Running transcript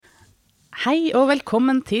Hei og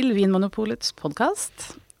velkommen til Vinmonopolets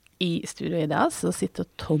podcast. I studio I dag så sitter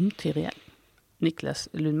Tom Tyriel, Niklas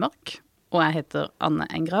Lundmark, og jeg heter Anne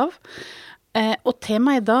Engrav. Og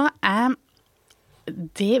temaet I dag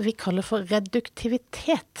det vi kaller for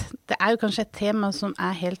reduktivitet. Det jo kanskje et tema som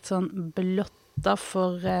helt sånn blotta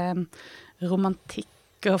for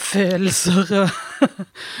romantikk og følelser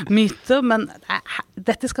og myter, men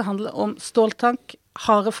dette skal handle om ståltank,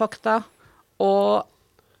 harde fakta og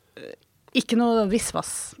ikke noe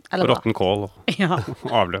visvas. Rotten kål og ja.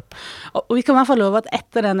 avløp. Og vi kan I hvert fall love at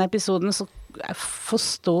etter denne episoden så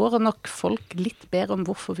forstår nok folk litt bedre om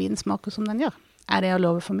hvorfor vin smaker som den gjør. Det å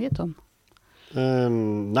love for mye, Tom?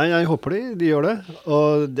 Nei, jeg håper de gjør det.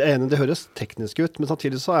 Og det ene, det høres teknisk ut, men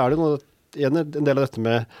samtidig så det noe, en del av dette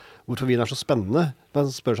med hvorfor vin så spennende. Man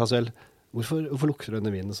spør seg selv, hvorfor lukter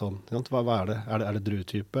denne vinen sånn? Hva det? Det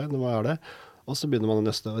druetype? Hva det? Og så begynner man å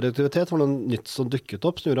nøste. Og reduktivitet var noe nytt som dukket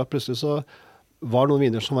opp, som gjorde at plutselig så var noen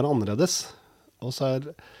viner som var annerledes. Og så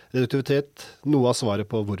reduktivitet noe av svaret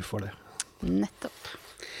på hvorfor det. Nettopp.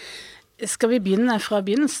 Skal vi begynne fra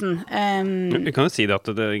begynnelsen? Vi kan jo si det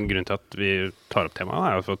at grunnen til at vi tar opp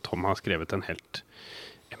temaet jo for at Tom har skrevet en helt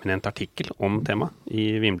eminent artikkel om temaet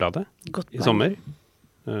I Vinbladet I sommer.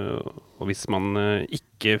 Og hvis man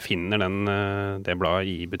ikke finner det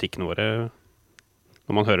bladet I butikkene våre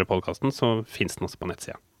når man hører podcasten, så finnes den også på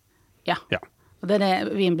nettsida. Ja. Og det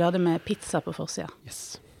det Vinbladet med pizza på forsida.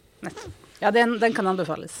 Yes. Ja, den kan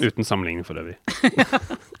anbefales. Uten sammenligning for øvrig.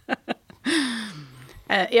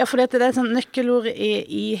 Ja, for det et sånn nøkkelord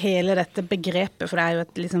I hele dette begrepet, for det jo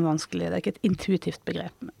et litt sånn vanskelig, det ikke et intuitivt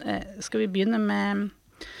begrep. Skal vi begynne med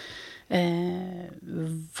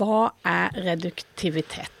hva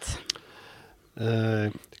reduktivitet?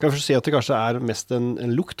 Jeg kan først si at det kanskje mest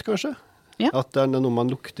en lukt, kanskje. Ja. At det noe man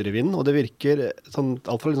lukter I vinen, og det virker sånn,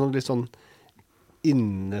 alt fra litt sånn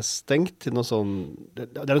innestengt til noe sånn,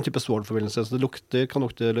 det en type svålforbindelse, så det kan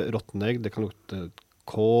lukte råttenegg, det kan lukte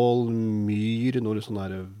kål, myr, noe sånn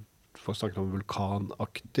folk snakker om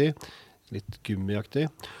vulkanaktig, litt gummiaktig,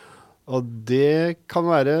 og det kan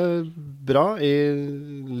være bra I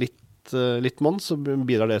litt monn, så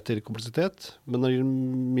bidrar det til kompleksitet, men når det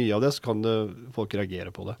mye av det, så kan folk reagere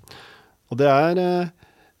på det. Og det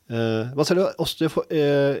man ser det også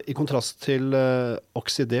I kontrast til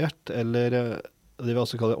oksidert, eller det vi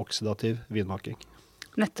også kaller oksidativ vinmaking.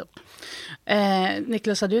 Nettopp.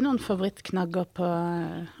 Niklas, har du noen favorittknagger på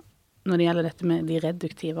når det gjelder dette med de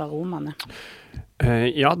reduktive aromaene?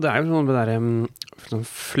 Ja, det jo noe med det sånn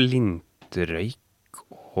flintrøyk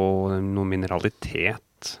og noe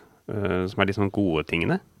mineralitet som litt sånn gode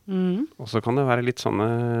tingene. Og så kan det være litt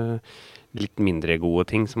sånne litt mindre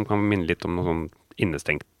gode ting som kan minne litt om noe sånn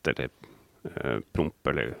innestengt eller promp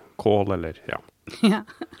eller kål eller ja.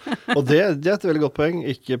 Og det et veldig godt poeng,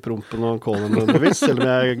 ikke prompen og kålen nødvendigvis, selv om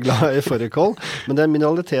jeg glad I fårikål, men det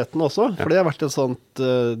mineraliteten også, for det har vært et sånt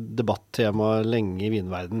debattema lenge I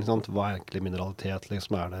vinverden, sant? Hva egentlig mineralitet,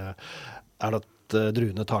 liksom det at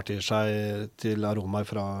druene tar til seg til aromaer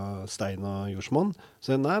fra stein og jordsmonn?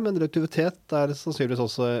 Så nei, men reduktivitet sannsynligvis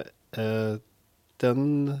også den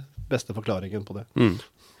beste forklaringen på det.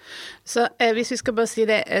 Så hvis vi skal bare si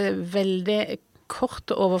det veldig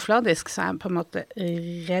kort og overfladisk, så på en måte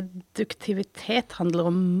reduktivitet handler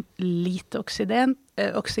om lite oksygen,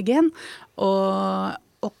 og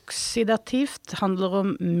oksidativt handler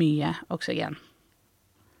om mye oksygen.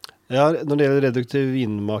 Ja, når det gjelder reduktiv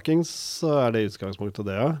vinmaking, så det utgangspunktet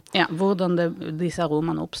det, ja. Ja, hvordan disse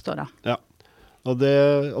aromaene oppstår da. Ja, og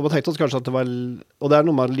man tenkte oss kanskje at og det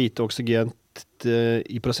noe med lite oksygen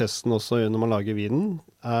I prosessen også når man lager vinen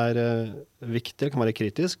viktig, det kan være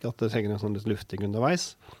kritisk at det trenger en sånn litt lufting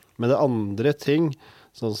underveis, men det andre ting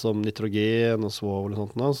sånn som nitrogen og svovel og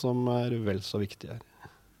sånt nå, som vel så viktige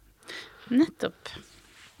Nettopp.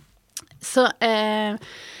 Så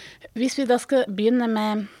hvis vi da skal begynne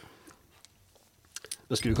med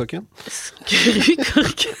skrukorken?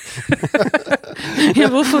 Skrukorken? Ja,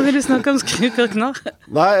 hvorfor vil du snakke om skrukorken nå?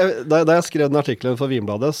 Nei, da jeg skrev den artikkelen for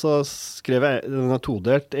Vinbladet, så skrev jeg den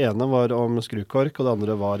todelt. Det ene var om skrukork, og det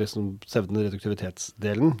andre var liksom selve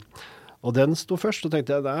reduktivitetsdelen. Og den sto først, og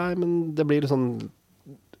tenkte jeg, nei, men det blir sånn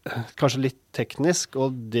kanskje litt teknisk,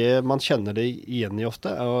 og det man kjenner det igjen I ofte,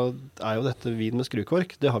 jo dette vin med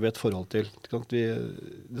skrukork. Det har vi et forhold til.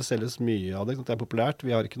 Det selges mye av det, det populært.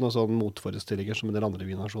 Vi har ikke noen sånn motforestillinger som en del andre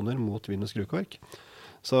vinnasjoner mot vin med skrukork.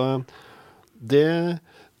 Så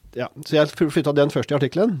så jeg flyttet den først I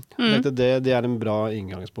artikkelen. Jeg tenkte det en bra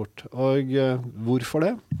inngangsport. Og hvorfor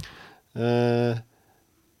det?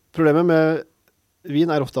 Problemet med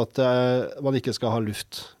vin ofte at man ikke skal ha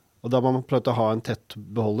luft. Og da må man prøve å ha en tett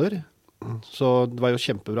beholder, Så det var jo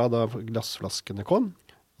kjempebra da glassflaskene kom,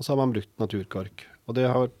 og så har man brukt naturkork. Og det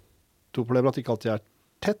har to problemer, at det ikke alltid er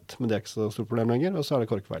tett, men det er ikke så stort problem lenger, og så er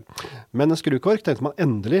det korkfeil. Men en skrukork tenkte man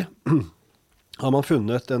endelig, har man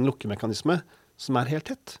funnet en lukkemekanisme som er helt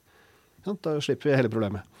tett. Ja, da slipper vi hele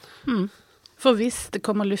problemet. For hvis det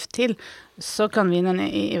kommer luft til, så kan vinen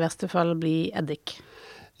i verste fall bli eddik.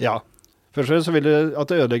 Ja. Først og fremst så vil det at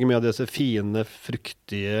det ødelegger mye av disse fine,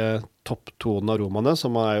 fruktige topptonene aromaene,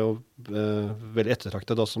 som er jo veldig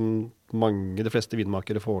ettertraktet, da, som de fleste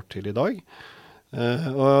vinmakere får til i dag.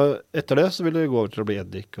 Og etter det så vil det gå over til å bli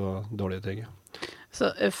eddik og dårlige ting.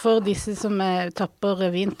 Så for disse som tapper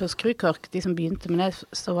vin på skrukork, de som begynte med det,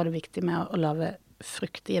 så var det viktig med å lage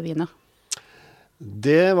fruktige viner.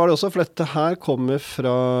 Det var det også, for dette her kommer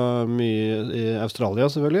fra mye i Australia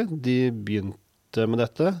selvfølgelig. De begynte med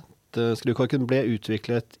dette. Skrukorken ble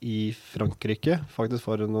utviklet i Frankrike, faktisk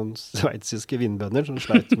for noen sveitsiske vinbønder som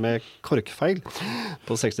sleit med korkfeil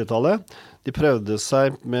på 60-tallet. De prøvde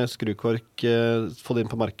seg med skrukork, få det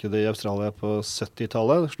inn på markedet i Australia på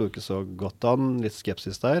 70-tallet. Det slo ikke så godt an, litt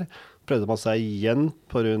skepsis der. Prøvde man seg igjen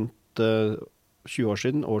på rundt 20 år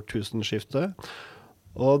siden, årtusenskiftet.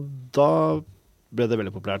 Og da ble det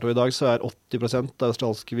veldig populært. Og i dag så er 80% av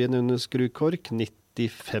australske vin under skrukork,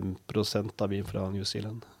 95% av vin fra New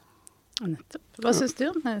Zealand. Nettopp. Hva synes du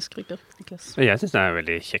om skrukork, Niklas? Jeg synes det er en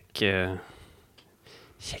veldig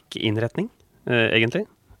kjekk innretning, egentlig.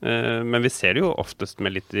 Men vi ser det jo oftest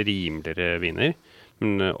med litt rimeligere viner,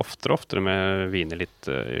 men oftere med viner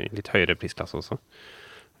litt høyere prisklasse også.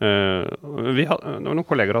 Det var noen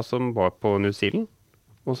kolleger av oss som var på New Zealand,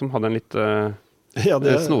 og som hadde en litt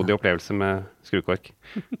snodig opplevelse med skrukork.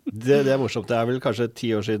 Det er morsomt. Det er vel kanskje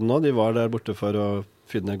 10 år siden nå. De var der borte for å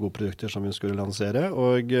finne gode produkter som vi skulle lansere.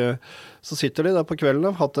 Og så sitter de da på kvelden,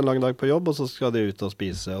 har hatt en lang dag på jobb, og så skal de ut og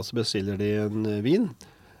spise, og så bestiller de en vin.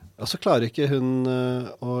 Og så klarer ikke hun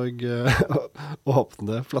å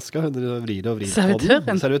åpne flaska. Hun vrir på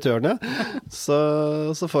den. Servitøren, ja.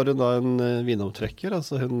 Så får hun da en vinopptrekker, og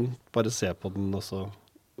så hun bare ser på den, og så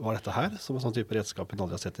var dette her, som en sånn type redskap hun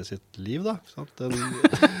aldri har sett i sitt liv, da.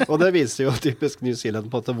 Og det viser jo typisk New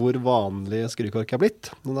Zealand på hvor vanlig skrukork er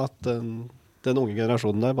blitt. Men at den unge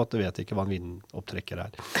generasjonen der bare vet ikke hva en vinopptrekker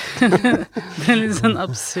er. Det er litt sånn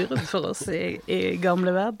absurd for oss i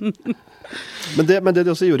gamle verden. Men det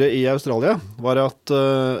de også gjorde i Australia, var at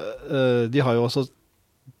de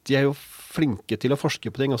er jo flinke til å forske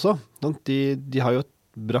på ting også. De har jo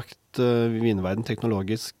brakt vinverden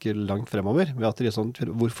teknologisk langt fremover, ved at de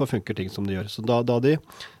hvorfor funker ting som de gjør. Så da de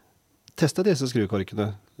testet disse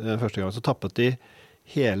skrukorkene første gang, så tappet de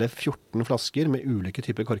hele 14 flasker med ulike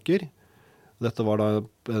typer korker. Dette var da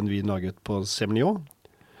en vin laget på Semillon.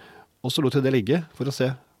 Og så lot de det ligge for å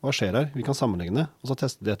se hva skjer her. Vi kan sammenligne. Og så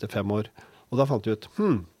testet de etter 5 år. Og da fant de ut,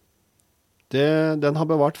 den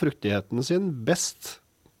har bevart fruktigheten sin best,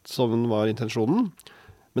 som var intensjonen.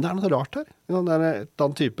 Men det er noe rart her. Det er et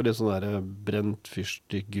annet type litt sånn der brent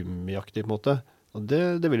fyrstig gummiaktig på en måte. Og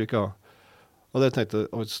det vil vi ikke ha. Og det tenkte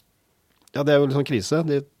ja, det er jo litt sånn krise.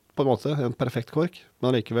 Det er på en måte en perfekt kork,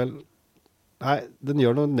 men allikevel nei, den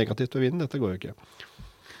gjør noe negativt ved vinen. Dette går jo ikke.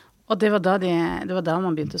 Og det var da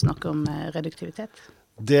man begynte å snakke om reduktivitet?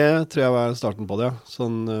 Det tror jeg var starten på det, ja.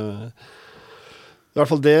 Sånn, i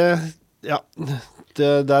hvert fall det, ja,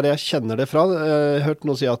 det der jeg kjenner det fra. Jeg har hørt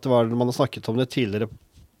noen si at man har snakket om det tidligere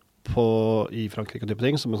i Frankrike og type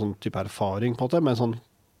ting, som en sånn type erfaring på en måte, men sånn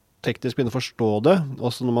teknisk begynne å forstå det,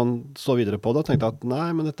 og så når man så videre på det, tenkte jeg at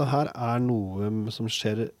nei, men dette her er noe som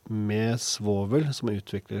skjer med svovel, som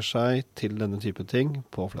utvikler seg til denne type ting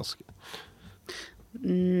på flaske.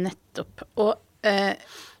 Nettopp. Og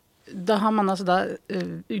da har man altså da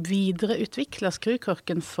videreutviklet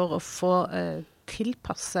skrukorken for å få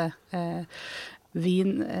tilpasse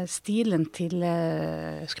vinstilen til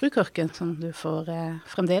skrukorken, som du får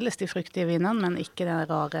fremdeles de fruktige vinene, men ikke den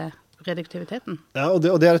rare reduktiviteten. Ja, og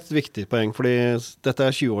det er et viktig poeng, fordi dette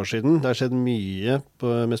er 20 år siden. Det har skjedd mye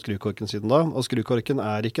med skrukorken siden da, og skrukorken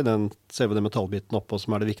er ikke selve den metallbiten oppå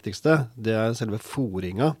som er det viktigste. Det er selve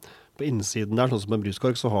foringa. På innsiden der, sånn som en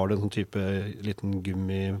bruskork, så har du en sånn type liten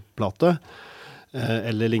gummiplate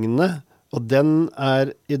eller lignende. Og den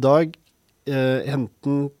er i dag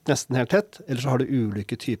enten nesten helt tett, eller så har du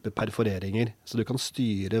ulike typer perforeringer, så du kan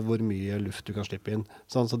styre hvor mye luft du kan slippe inn.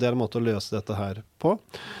 Så det er en måte å løse dette her på.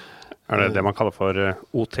 Er det man kaller for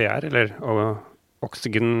OTR, eller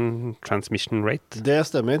Oxygen Transmission Rate? Det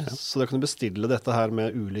stemmer, så da kan du bestille dette her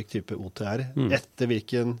med ulik type OTR, etter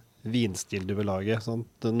hvilken vinstil du vil lage. For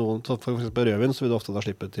eksempel rødvin, så vil du ofte da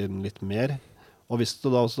slippe til litt mer. Og hvis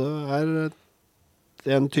det da også er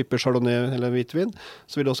en type chardonnay eller hvitvin,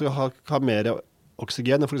 så vil du også ha mer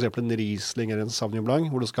oksygen, for eksempel en Riesling eller en Sauvignon Blanc,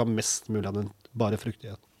 hvor du skal ha mest mulig av den bare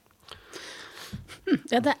fruktighet.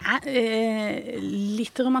 Ja, det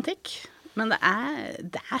litt romantikk, men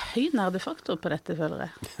det høy nerdefaktor på dette, føler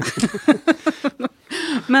jeg.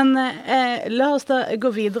 Men la oss da gå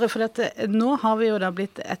videre, for nå har vi jo da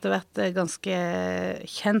blitt etter hvert ganske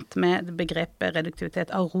kjent med begrepet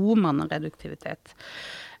reduktivitet, aromaen og reduktivitet,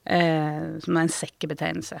 som en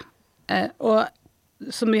sekkebetegnelse. Og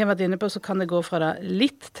som vi har vært inne på, så kan det gå fra da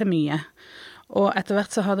litt til mye. Og etter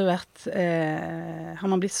hvert så har det vært, har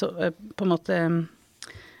man blitt så på en måte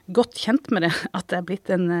godt kjent med det, at det blitt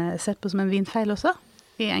sett på som en vinfeil også,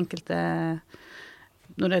 i enkelte,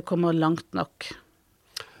 når det kommer langt nok.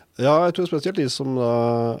 Ja, jeg tror spesielt de som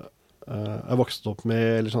da vokst opp med,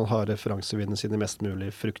 eller sånn har referansevinene sine mest mulig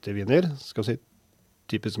fruktige viner, skal vi si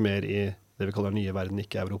typisk mer i det vi kaller nye verden,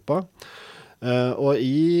 ikke Europa. Og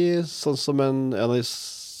i sånn som en av de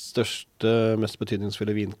største, mest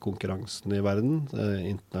betydningsfulle vinkonkurransene i verden,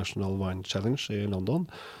 International Wine Challenge i London,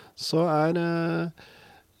 så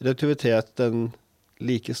reduktivitet en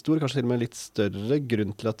like stor, kanskje til og med litt større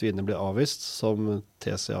grunn til at viner blir avvist som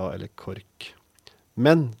TCA eller kork.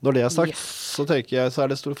 Men når det sagt, så tenker jeg så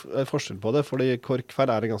det stor forskjell på det, fordi korkfeil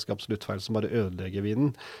en ganske absolutt feil som bare ødelegger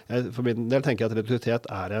vinen. For min del tenker jeg at reduktivitet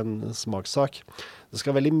en smakssak. Det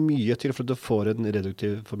skal veldig mye til for at du får en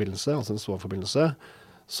reduktiv forbindelse, altså en svovelforbindelse,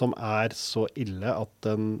 som så ille at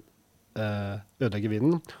den ødelegger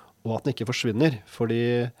vinen, og at den ikke forsvinner.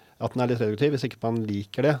 Fordi at den litt reduktiv, hvis ikke man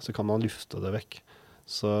liker det, så kan man lufte det vekk.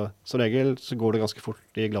 Så som regel så går det ganske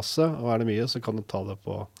fort i glasset, og det mye, så kan du ta det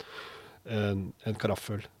på en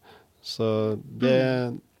karaffel. Så det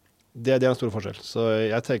en stor forskjell. Så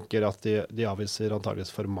jeg tenker at de avviser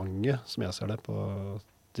antageligvis for mange, som jeg ser det, på at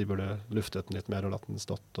de burde luftet den litt mer og latt den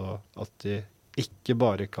stått, og at de ikke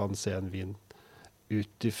bare kan se en vin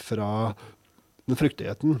ut ifra den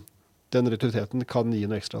fruktigheten. Den reduktiviteten kan gi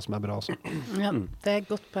noe ekstra som bra også. Ja, det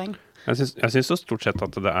et godt poeng. Jeg synes så stort sett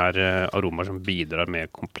at det aromer som bidrar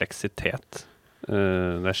med kompleksitet.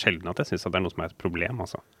 Det sjelden at jeg synes at det noe som et problem,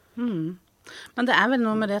 altså. Men det vel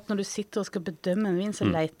noe med det at når du sitter og skal bedømme en vin, så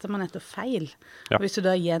leter man etter feil. Ja. Og hvis du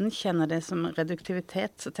da gjenkjenner det som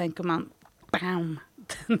reduktivitet, så tenker man, bam,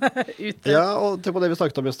 den ute. Ja, og til på det vi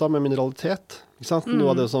snakket om i sted, med mineralitet. Ikke sant?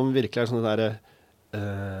 Noe av det som virkelig sånn det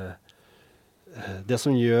det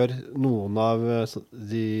som gjør noen av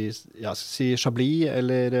de, si Chablis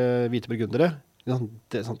eller hvite burgundere,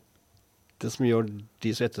 det som gjør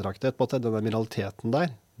de så ettertraktet på at denne mineraliteten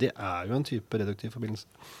der, det jo en type reduktiv forbindelse.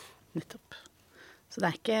 Nettopp. Så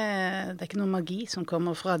det ikke noe magi som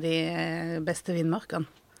kommer fra de beste vinmarkene?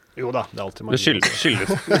 Jo da, det alltid magi. Det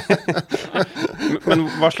skyldes. Men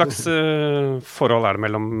hva slags forhold det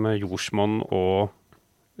mellom jordsmonn og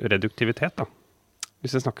reduktivitet da?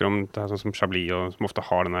 Hvis jeg snakker om det sånn som Chablis, og som ofte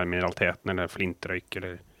har denne mineraliteten, eller flintrøyk,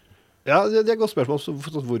 eller... Ja, det et godt spørsmål.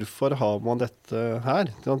 Hvorfor har man dette her?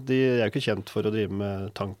 De jo ikke kjent for å drive med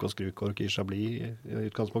tank og skrukork i Chablis i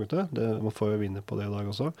utgangspunktet. Man får jo vinne på det i dag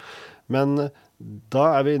også. Men da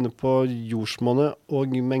vi inne på jordsmonnet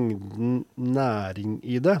og mengden næring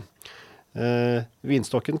i det.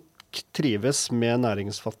 Vinstokken trives med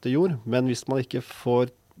næringsfattig jord, men hvis man ikke får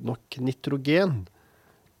nok nitrogen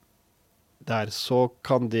så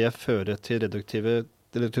kan det føre til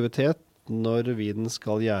reduktivitet når vinen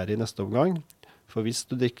skal gjære i neste omgang. For hvis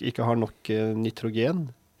du ikke har nok nitrogen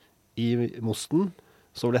i mosten,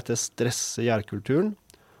 så vil dette stresse gjærkulturen,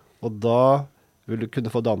 og da vil du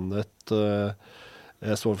kunne få dannet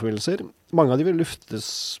svovelforbindelser. Mange av de vil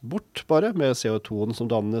luftes bort bare med CO2-en som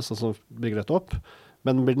dannes og som bringer dette opp,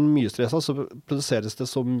 men blir den mye stresset, så produseres det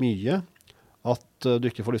så mye at du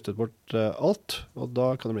ikke får luftet bort alt, og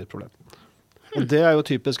da kan det bli et problem. Og det jo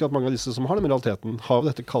typisk at mange av disse som har den mineraliteten har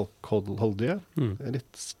dette kalkholdige,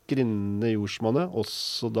 litt skrinnende jordsmonnet,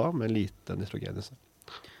 også da med lite nitrogen i seg.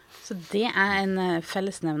 Så det en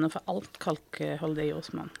fellesnevner for alt kalkholdig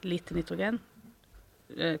jordsmonn. Lite nitrogen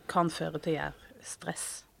kan føre til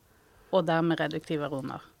stress, og dermed reduktive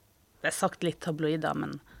aromer. Det sagt litt tabloid da,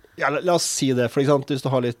 men... Ja, la oss si det, for eksempel, hvis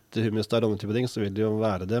du har litt humus der og type ting, så vil det jo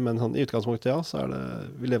være det, men i utgangspunktet så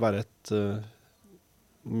vil det være et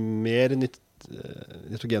mer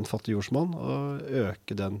nitrogenfattig jordsmonn og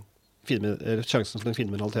øke sjansen for den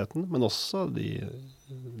fine mineraliteten, men også de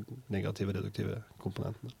negative, reduktive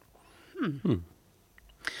komponentene.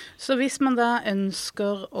 Så hvis man da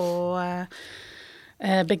ønsker å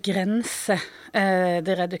begrense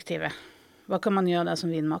det reduktive, hva kan man gjøre der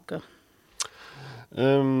som vinmaker?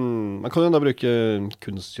 Man kan jo da bruke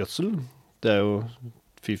kunstgjødsel. Det jo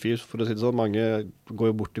fy-fy, for å si det sånn. Mange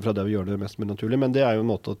går jo bort fra det vi gjør det mest mulig naturlig, men det jo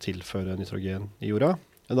en måte å tilføre nitrogen i jorda.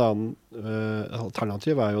 En annen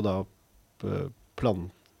alternativ er jo da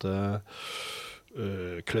plante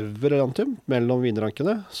kløverantium mellom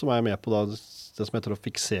vinrankene, som er med på da, det som heter å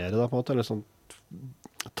fiksere, da, på en måte, eller sånn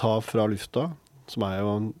ta fra lufta, som er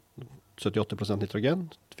jo 78% nitrogen,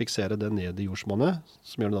 fiksere det ned i jordsmonnet,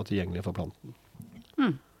 som gjør det da tilgjengelig for planten.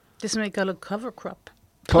 Det som vi kaller cover crop.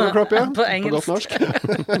 Cover crop, ja. På engelsk. På godt norsk.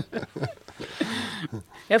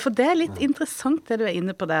 Ja, for det er litt interessant det du er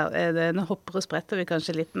inne på der. Nå hopper og spretter vi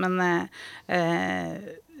kanskje litt, men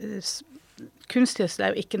kunstgjødsel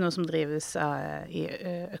er jo ikke noe som drives i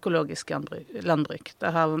økologisk landbruk.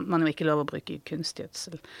 Da har man jo ikke lov å bruke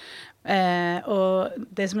kunstgjødsel. Og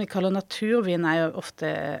det som vi kaller naturvin er jo ofte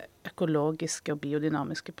økologiske og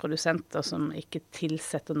biodynamiske produsenter som ikke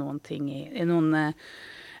tilsetter noen ting i noen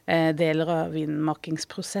deler av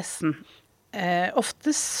vinmakingsprosessen.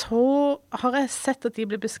 Ofte så har jeg sett at de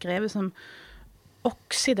blir beskrevet som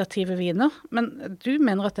oksidative viner, men du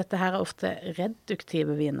mener at dette her er ofte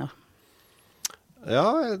reduktive viner? Ja,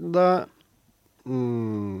 jeg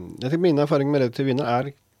tenker mine erfaringer med reduktive viner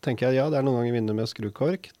er, tenker jeg, ja, det er noen ganger viner med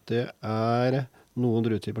skrukork, det er noen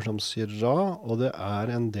druetyper som Syrah, og det er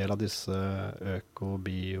en del av disse øko-,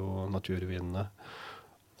 bio- og naturvinene.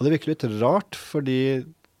 Og det virker litt rart, fordi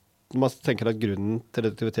når man tenker at grunnen til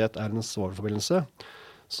reduktivitet er en svovelforbindelse,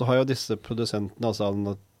 så har jo disse produsentene, altså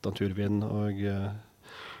naturvin og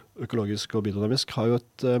økologisk og biodynamisk, har jo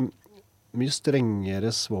et mye strengere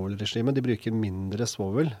svovelregime. De bruker mindre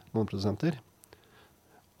svovel, noen produsenter.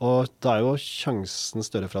 Og da er jo sjansen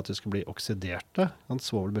større for at de skal bli oksiderte.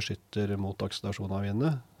 Svovel beskytter mot oksidasjon av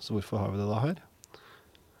vinene, så hvorfor har vi det da her?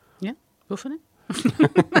 Ja, hvorfor det?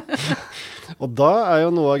 Og da er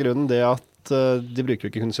jo noe av grunnen det at de bruker jo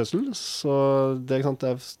ikke kunstgjødsel, så det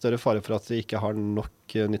er større fare for at de ikke har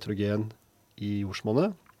nok nitrogen i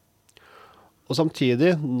jordsmonnet. Og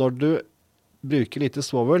samtidig, når du bruker lite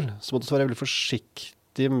svovel, så må du være veldig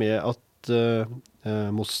forsiktig med at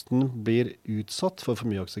mosten blir utsatt for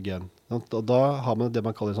mye oksygen. Og da har man det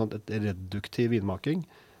man kaller et reduktiv vinmaking,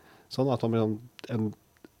 sånn at man blir en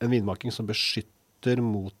vinmaking som beskytter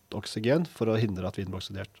mot oksygen for å hindre at vinen blir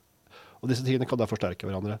oksidert. Og disse tingene kan da forsterke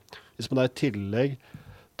hverandre. Hvis man da i tillegg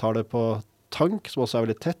tar det på tank, som også er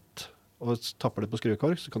veldig tett, og tapper det på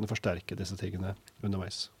skrukork, så kan du forsterke disse tingene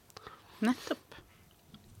underveis. Nettopp.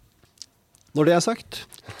 Når det er sagt,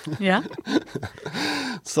 Ja.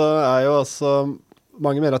 så er jo altså,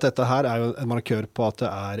 mange mener at dette her er jo en markør på at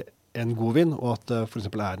det er en god vin, og at det for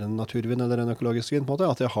eksempel er en naturvin eller en økologisk vin, på en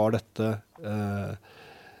måte, at de har dette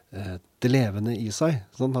det levende i seg.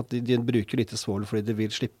 Sånn at de bruker lite svovel fordi de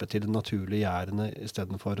vil slippe til de naturlige gjærene i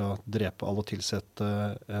stedet for å drepe alle og tilsette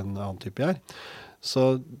en annen type gjær.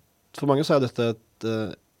 Så for mange så er dette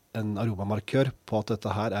en aromamarkør på at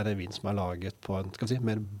dette her er en vin som er laget på en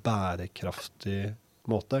mer bærekraftig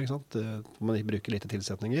måte. Ikke sant? Man ikke bruker lite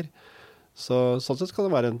tilsetninger. Så sånn sett kan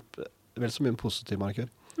det være vel så mye en positiv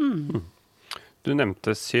markør. Du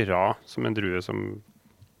nevnte Syrah som en drue som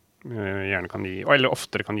gjerne kan gi, eller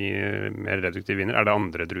oftere kan gi mer reduktive viner. Er det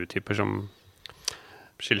andre druetyper som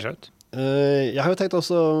skiller seg ut? Jeg har jo tenkt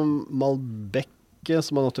også Malbec,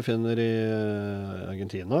 som man ofte finner i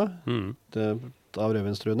Argentina, av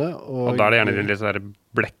rødvinstruene. Og da er det gjerne de litt sånn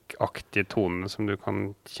blekkaktige tonene som du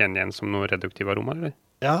kan kjenne igjen som noe reduktiv aroma, eller?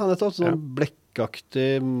 Ja, nettopp. Sånn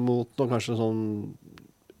blekkaktig mot noe kanskje sånn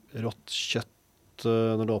rått kjøtt,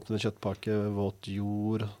 når du åpner en kjøttpakke, våt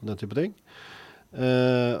jord, den type ting.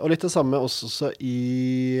 Og litt det samme også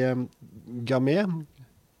i Gamay,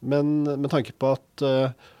 men med tanke på at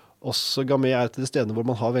også Gamay er et av de stedene hvor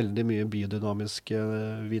man har veldig mye biodynamiske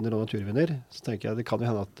viner og naturviner, så tenker jeg det kan jo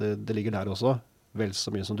hende at det ligger der også, vel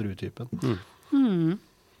så mye som druetypen.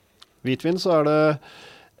 Hvitvin så er det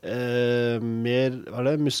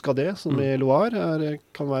mer muscadet, som i Loire,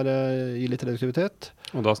 kan gi litt reduktivitet.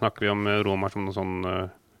 Og da snakker vi om aromaer som noe sånn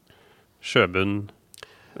sjøbunn,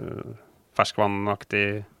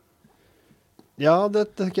 ferskvannaktig. Ja,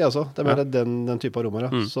 det tenker jeg også. Det er mer den type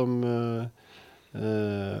aromaer, som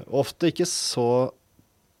ofte ikke så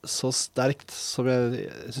sterkt som jeg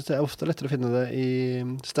synes det er ofte lettere å finne det i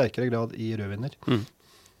sterkere grad i rødviner.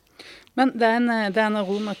 Men det er en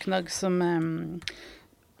aromaknagg som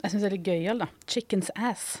jeg synes er litt gøyal da. Chicken's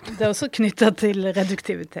ass. Det er også knyttet til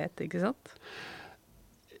reduktivitet, ikke sant?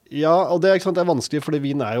 Ja, og det er vanskelig, fordi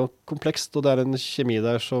vin er jo komplekst, og det er en kjemi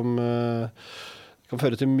der som kan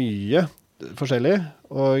føre til mye forskjellig.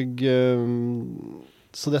 Og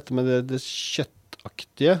så dette med det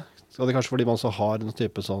kjøttaktige, så er det kanskje fordi man så har en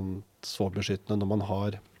type sånn svovelbeskyttende når man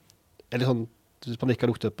har, eller sånn hvis man ikke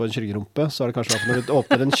har luktet på en kyllingrumpe, så er det kanskje når du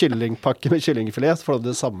åpner en kyllingpakke med kyllingfilet, så får du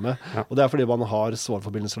det samme. Ja. Og det er fordi man har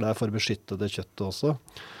svovelforbindelser der for å beskytte det kjøttet også.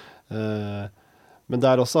 Men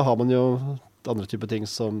der også har man jo andre typer ting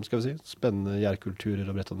som, skal vi si, spennende gjærkulturer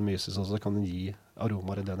og brettanomyces også, kan gi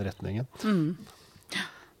aromaer i den retningen.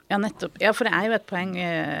 Ja, nettopp. Ja, for det er jo et poeng,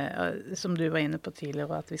 som du var inne på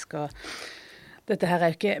tidligere, at vi skal... Dette her er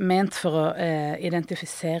jo ikke ment for å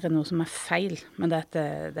identifisere noe som er feil, men det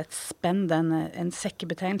er et spenn, det er en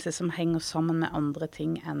sekkebetegnelse som henger sammen med andre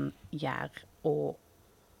ting enn gjær og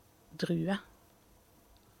drue.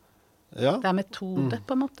 Ja. Det er metode,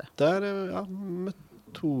 på en måte. Det er, ja,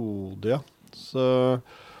 metode, ja. Så,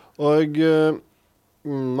 og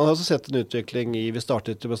man har også sett en utvikling vi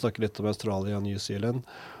startet med å snakke litt om Australia og New Zealand,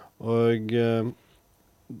 og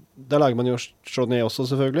der lager man jo chardonnay også,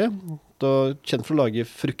 selvfølgelig. Da kjent for å lage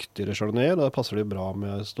fruktigere chardonnay, da passer det bra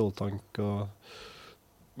med ståltank og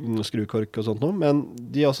skrukork og sånt noe. Men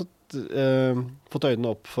de har også fått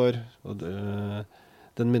øynene opp for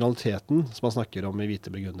den mineraliteten som man snakker om i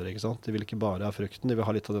hvite burgunder, ikke sant? De vil ikke bare ha frukten, de vil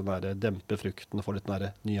ha litt av den der dempe frukten og få litt den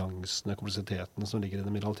der nyansene, kompleksiteten som ligger i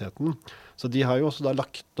den mineraliteten. Så de har jo også da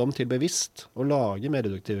lagt om til bevisst å lage mer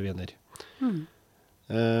reduktive viner.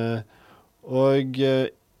 Og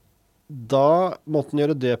da måten å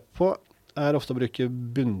gjøre det på er ofte å bruke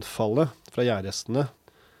bunnfallet fra gjærrestene.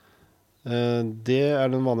 Det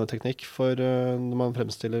er den vanlige teknikk for når man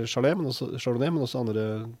fremstiller chardonnay, men også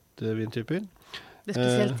andre vintyper. Det er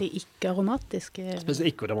spesielt de ikke-aromatiske.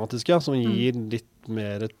 Spesielt ikke-aromatiske, ja, som gir litt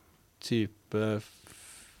mer type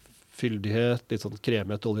fyldighet, litt sånn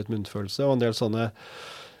kremet, oljet munnfølelse, og en del sånne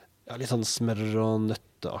litt sånn smør- og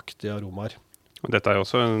nøtteaktige aromaer. Og dette er jo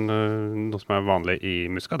også noe som er vanlig i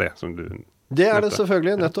muscadet, som du Det er det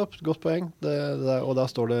selvfølgelig, nettopp. Godt poeng. Og da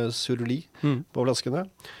står det surli på flaskene.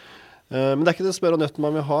 Men det er ikke det smør og nøtten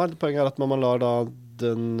man vil ha. Poenget er at man lar da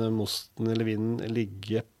den mosten eller vinen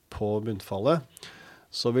ligge på bunnfallet.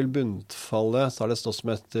 Så vil bunnfallet, så er det stått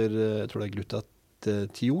som etter, jeg tror det er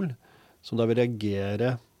glutatiol, som da vil reagere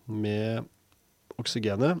med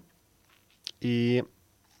oksygenet i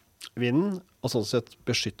vinen, og sånn sett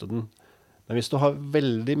beskytte den. Men hvis du har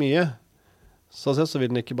veldig mye, så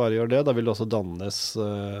vil den ikke bare gjøre det, da vil det også dannes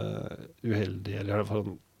uheldige, eller i hvert fall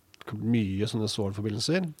mye sånne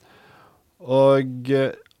sårforbindelser. Og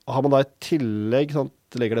har man da i tillegg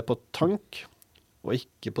legger det på tank, og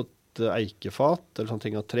ikke på et eikefat, eller sånne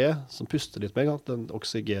ting av tre, som puster litt mer, den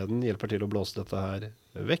oksygenen hjelper til å blåse dette her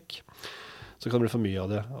vekk, så kan det bli for mye av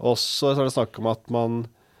det. Også så er det snakk om at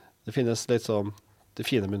det finnes litt sånn, det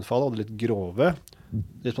fine munnfallet, og det litt grove,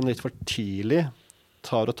 hvis man litt for tidlig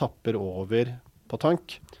tar og tapper over på tank,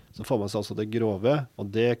 så får man seg altså det grove, og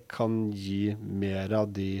det kan gi mer av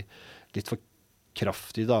de litt for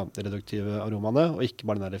kraftige, reduktive aromaene, og ikke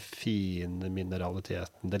bare den der fine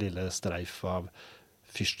mineraliteten, det lille streif av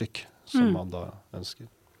fyrstikk som man da ønsker.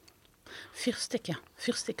 Fyrstikk, ja.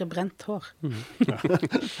 Fyrstikk og brent hår.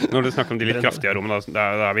 Når du snakker om de litt kraftige aromaene, da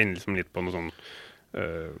er vi liksom litt på noe sånn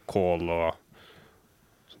kål og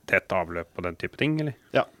tett avløp og den type ting, eller?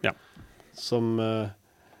 Ja. Som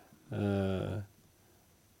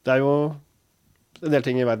det er jo en del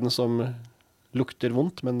ting i verden som lukter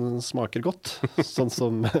vondt, men smaker godt, sånn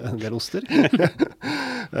som en del oster.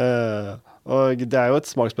 Og det er jo et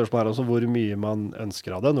smaksspørsmål her også, hvor mye man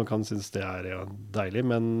ønsker av det. Noen kan synes det er deilig,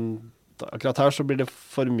 men akkurat her så blir det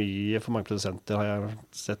for mye for mange produsenter, har jeg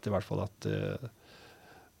sett i hvert fall, at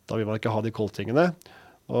da vil man ikke ha de koldtingene.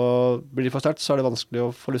 Og blir de for sterkt, så er det vanskelig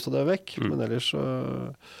å få lyst til det vekk. Men ellers så,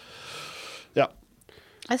 ja.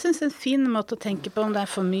 Jeg synes en fin måte å tenke på om det er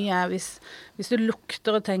for mye, hvis du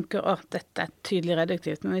lukter og tenker at dette er tydelig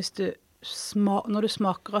reduktivt, men hvis du når du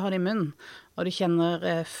smaker og har det i munnen, og du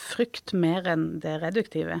kjenner frukt mer enn det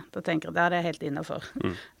reduktive, da tenker jeg, det er det helt innenfor.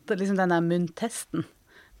 Det er liksom den der munntesten.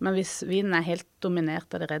 Men hvis vinen er helt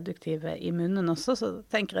dominert av det reduktive i munnen også, så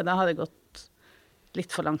tenker jeg, da har det gått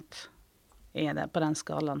litt for langt på den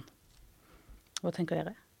skalaen. Hva tenker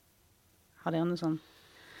dere? Har dere noe sånn?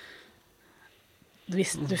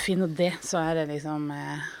 Hvis du finner det, så er det liksom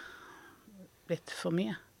litt for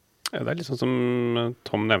mye. Ja, det er litt sånn som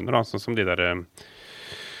Tom nevner, da, sånn som de der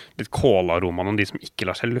litt kålaromaene, de som ikke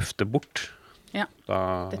lar seg løfte bort. Ja, da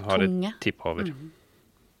det har det tippet over.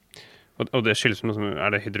 Og det skyldes noe som, er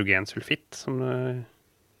det hydrogensulfitt som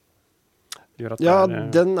gjør at det er...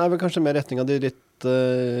 den er vel kanskje mer retning av de litt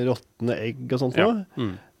råttende egg og sånt nå.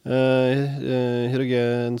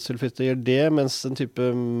 Hydrogensulfitter gjør det, mens en type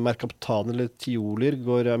merkaptan eller tioler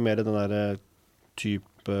går mer i den der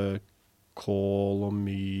type kål og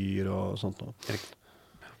myr og sånt nå.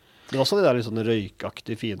 Det er også de der litt sånn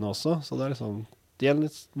røykaktige fine også, så det er liksom igjen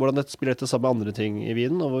hvordan dette spiller dette sammen med andre ting i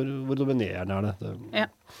vinen, og hvor dominerende er det? Ja.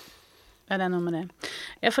 Ja, det er noe med det.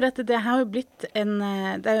 Ja, for det har jo blitt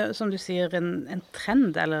det er jo, som du sier, en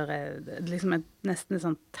trend, eller liksom nesten et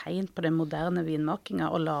sånt tegn på den moderne vinmakinga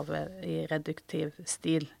å lage i reduktiv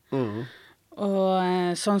stil. Og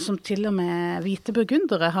sånn som til og med hvite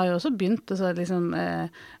burgundere har jo også begynt å liksom,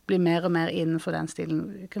 bli mer og mer innenfor den stilen.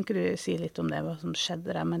 Kan ikke du si litt om det, hva som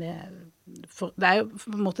skjedde der med det? For det er jo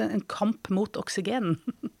på en måte en kamp mot oksygenen.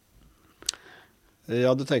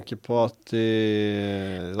 Ja, du tenker på at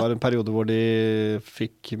det var en periode hvor de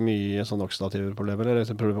fikk mye sånn oksidative problemer, eller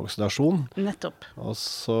problemer med oksidasjon. Nettopp. Og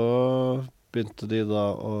så begynte de da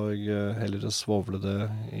å heller svovle det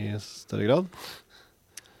i større grad.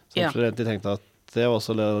 Så de tenkte at det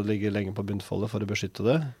også ligger lenge på bunnfoldet for å beskytte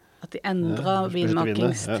det. At de endret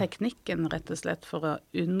vinmakingsteknikken rett og slett for å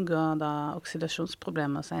unngå da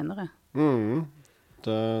oksidasjonsproblemer senere.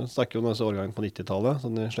 Det snakker jo om disse årgangene på 90-tallet,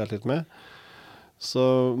 som de slet litt med.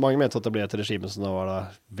 Så mange mente at det ble et regime som da var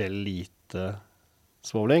da vel lite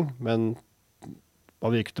svovling, men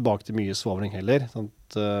man vil ikke tilbake til mye svovling heller. Sånn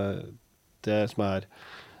at det som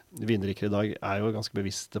vinrikere i dag er jo ganske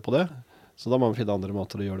bevisste på det. Så da må man finne andre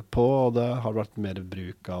måter å gjøre det på, og det har vært mer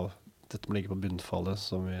bruk av dette med å ligge på bunnfallet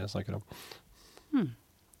som vi snakker om.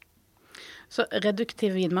 Så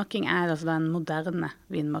reduktiv vinmaking er altså en moderne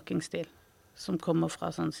vinmakingsstil som kommer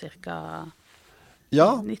fra sånn cirka...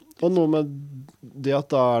 Ja, og noe med det at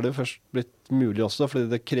da er det først blitt mulig også, fordi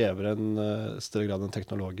det krever en større grad en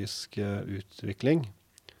teknologisk utvikling.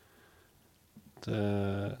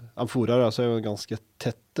 Amforaer er altså ganske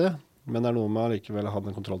tette, men det er noe med likevel å ha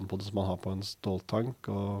den kontrollen på det som man har på en ståltank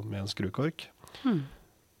og med en skrukork.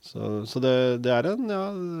 Så det er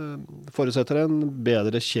forutsetter en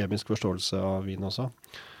bedre kjemisk forståelse av vin også.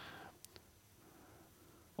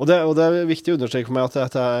 Og det er viktig å understreke for meg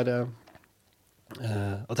at det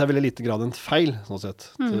er veldig lite grad en feil, sånn sett.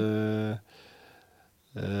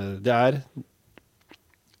 Det er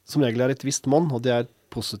som regel et visst monn, og det er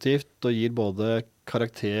positivt og gir både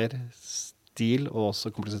karakter, stil og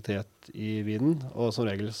også kompleksitet i vinen. Og som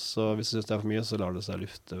regel, så hvis du synes det er for mye, så lar det seg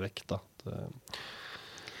lufte vekk, da. Det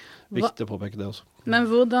er viktig å påpeke det også. Men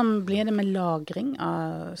hvordan blir det med lagring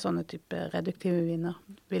av sånne type reduktive viner?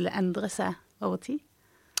 Vil det endre seg over tid?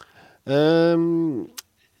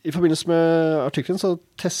 I forbindelse med artikkelen så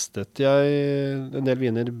testet jeg en del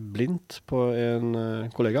viner blindt på en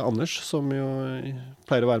kollega, Anders, som jo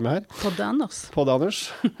pleier å være med her. Podde Anders.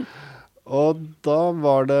 Og da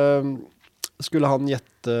skulle han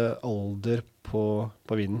gjette alder på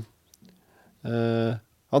vinen.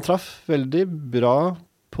 Han traff veldig bra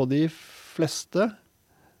på de fleste.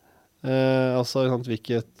 Altså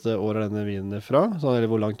hvilket år er denne vinen fra, eller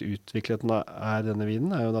hvor langt utviklet den er denne vinen,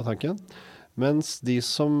 er jo da tanken. Mens de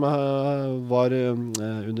som var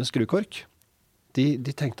under skrukork,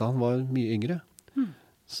 de tenkte han var mye yngre.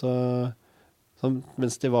 Så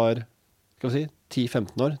mens de var, skal vi si,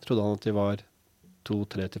 10-15 år, trodde han at de var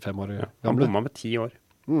 2-3-5 år gamle. Han bomma med 10 år.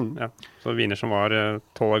 Ja. Så viner som var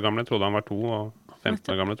 12 år gamle trodde han var 2, og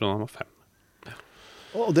 15 år gamle trodde han var 5.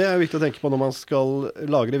 Og det er viktig å tenke på når man skal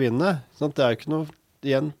lagre vinene. Sånn det er ikke noe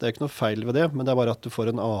igjen, det er ikke noe feil ved det, men det er bare at du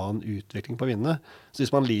får en annen utvikling på vinene. Så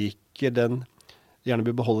hvis man liker gjerne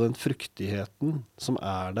vil beholde den fruktigheten som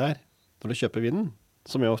er der når du kjøper vinen,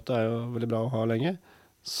 som jo ofte er jo veldig bra å ha lenge,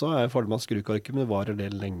 så er fordelen med skrukorken, men det varer det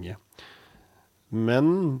lenge. Men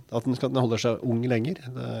at den holder seg ung lenger,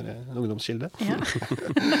 det er en ungdomskilde. Ja.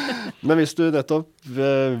 Men hvis du nettopp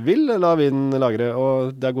vil la vinen lagre, og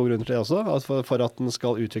det er gode grunner til det også, at for at den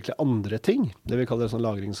skal utvikle andre ting, det vi kaller sånn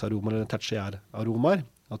lagringsaroma eller tertiæraromaer,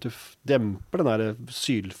 at du demper den der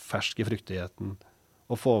sylferske fruktigheten,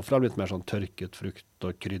 og får fram litt mer sånn tørket frukt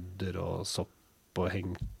og krydder og sopp og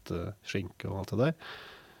hengt skinke og alt det der,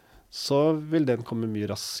 så vil den komme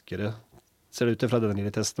mye raskere, ser det ut fra denne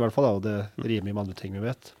lille testen i hvert fall, og det rimer med andre ting vi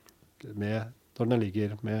vet, når den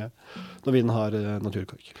ligger når vinen har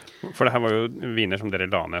naturkork. For det her var jo viner som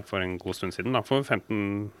dere la ned for en god stund siden, da, for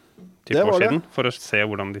 15-20 år siden, for å se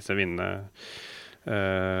hvordan disse vinene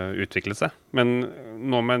utviklet seg. Men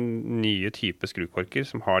nå med nye typer skrukorker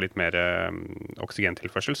som har litt mer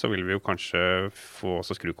oksygentilførsel, så vil vi jo kanskje få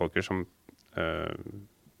også skrukorker som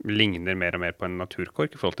ligner mer og mer på en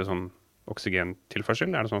naturkork i forhold til sånn oksygentilførsel.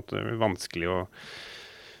 Er det sånn at det er vanskelig å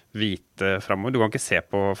vite fremover? Du kan ikke se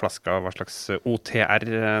på flaska hva slags OTR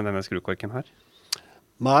denne skrukorken har?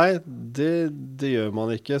 Nei, det gjør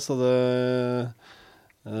man ikke, så det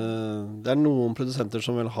er noen produsenter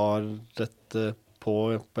som vel har dette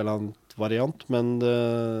på en eller annen variant, men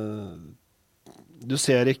du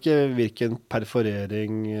ser ikke hvilken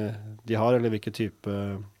perforering de har, eller hvilken type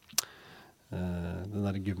den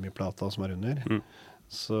der gummiplata som under.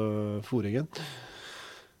 Så foringen.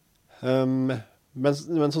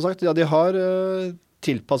 Men som sagt, ja, de har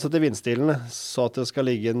tilpasset til vindstilene, så at det skal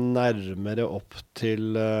ligge nærmere opp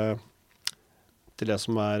til det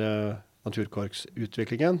som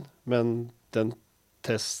naturkorksutviklingen. Men den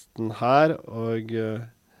testen her, og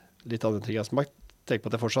litt andre ting jeg har smakt, tenker på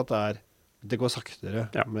at det fortsatt det går saktere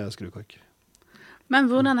med skrukork. Men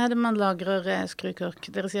hvordan det man lagrer skrukork?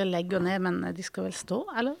 Dere sier legger ned, men de skal vel stå,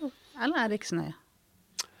 eller det ikke så nøye?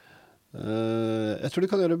 Jeg tror de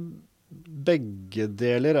kan gjøre begge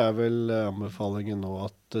deler, vel anbefalingen nå.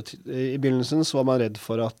 At i begynnelsen så var man redd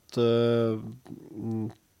for at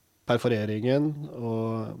perforeringen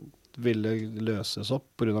ville løses opp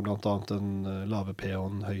på grunn av blant annet den lave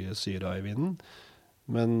pH-en, høye syra i vinen.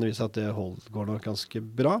 Men det viser at det går nok ganske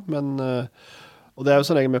bra, og det jo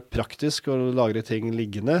så lenge mer praktisk å lagre ting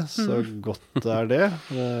liggende, så godt det.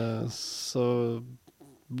 Så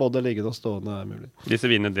både liggende og stående mulig.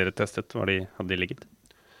 Disse vinene dere testet, hadde de ligget?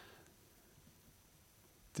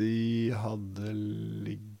 De hadde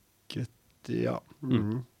ligget, ja.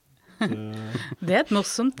 Det et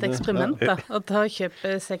morsomt eksperiment da, å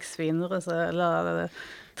kjøpe 6 viner, og så la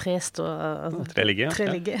 3 stå, tre ligge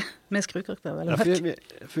med skrukork da, vel?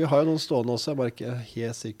 For vi har jo noen stående også, jeg bare ikke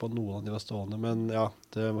helt sikker på at noen av de var stående, men ja,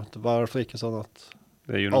 det var i hvert fall ikke sånn at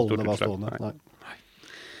alle var stående. Nei.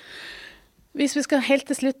 Hvis vi skal helt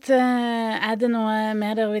til slutt, det noe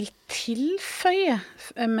mer dere vil tilføye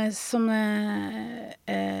som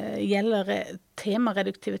gjelder tema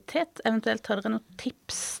reduktivitet? Eventuelt har dere noen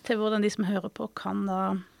tips til hvordan de som hører på kan da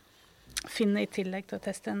finne i tillegg til å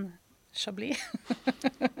teste en Chablis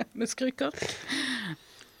med skrukork?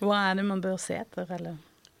 Hva det man bør se etter, eller?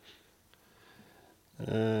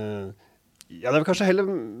 Ja, det kanskje heller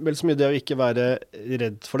vel så mye det å ikke være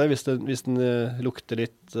redd for det, hvis den lukter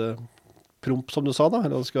litt promp, som du sa da,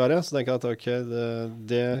 eller hva det skulle være, så tenker jeg at ok,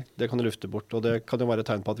 det kan du lufte bort, og det kan jo være et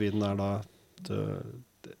tegn på at vinen da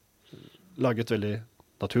laget veldig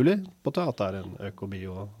naturlig, på at det en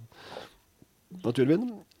øko-bio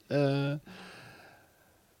naturvin.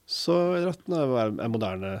 Så eller at den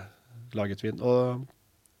moderne laget vin. Og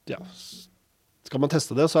ja, skal man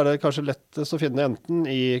teste det, så det kanskje lettest å finne enten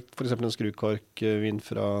i for eksempel en skrukorkvin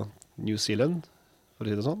fra New Zealand, for å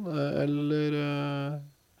si det sånn, eller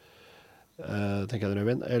tenker jeg en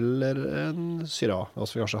rødvin, eller en Syrah,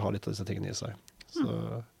 også vi kanskje har litt av disse tingene i seg. Så,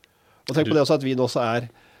 og tenk på det også at vin også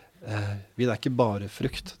vin ikke bare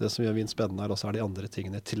frukt. Det som gjør vin spennende også de andre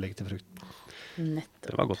tingene i tillegg til frukt. Nettopp.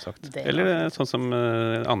 Det var godt sagt. Eller sånn som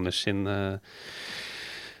Anders sin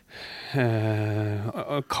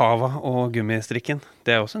kava og gummistrikken.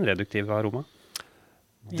 Det også en reduktiv aroma.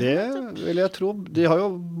 Det vil jeg tro. De har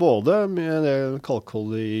jo både mye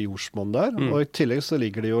kalkhold i jordsmonn der, og i tillegg så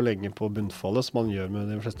ligger de jo lenge på bunnfallet, som man gjør med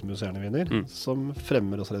de fleste musserende viner, som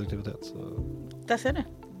fremmer også reduktivitet. Så. Der ser du.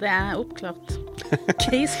 Det oppklart.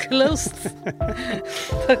 Case closed.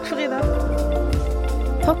 Takk for i dag.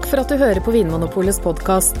 Takk for at du hører på Vinmonopolets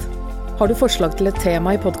podcast. Har du forslag til et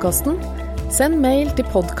tema i podcasten? Send mail til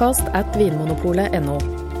podcast@vinmonopolet.no.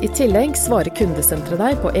 I tillegg svarer kundesenteret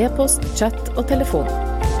deg på e-post, chat og telefon.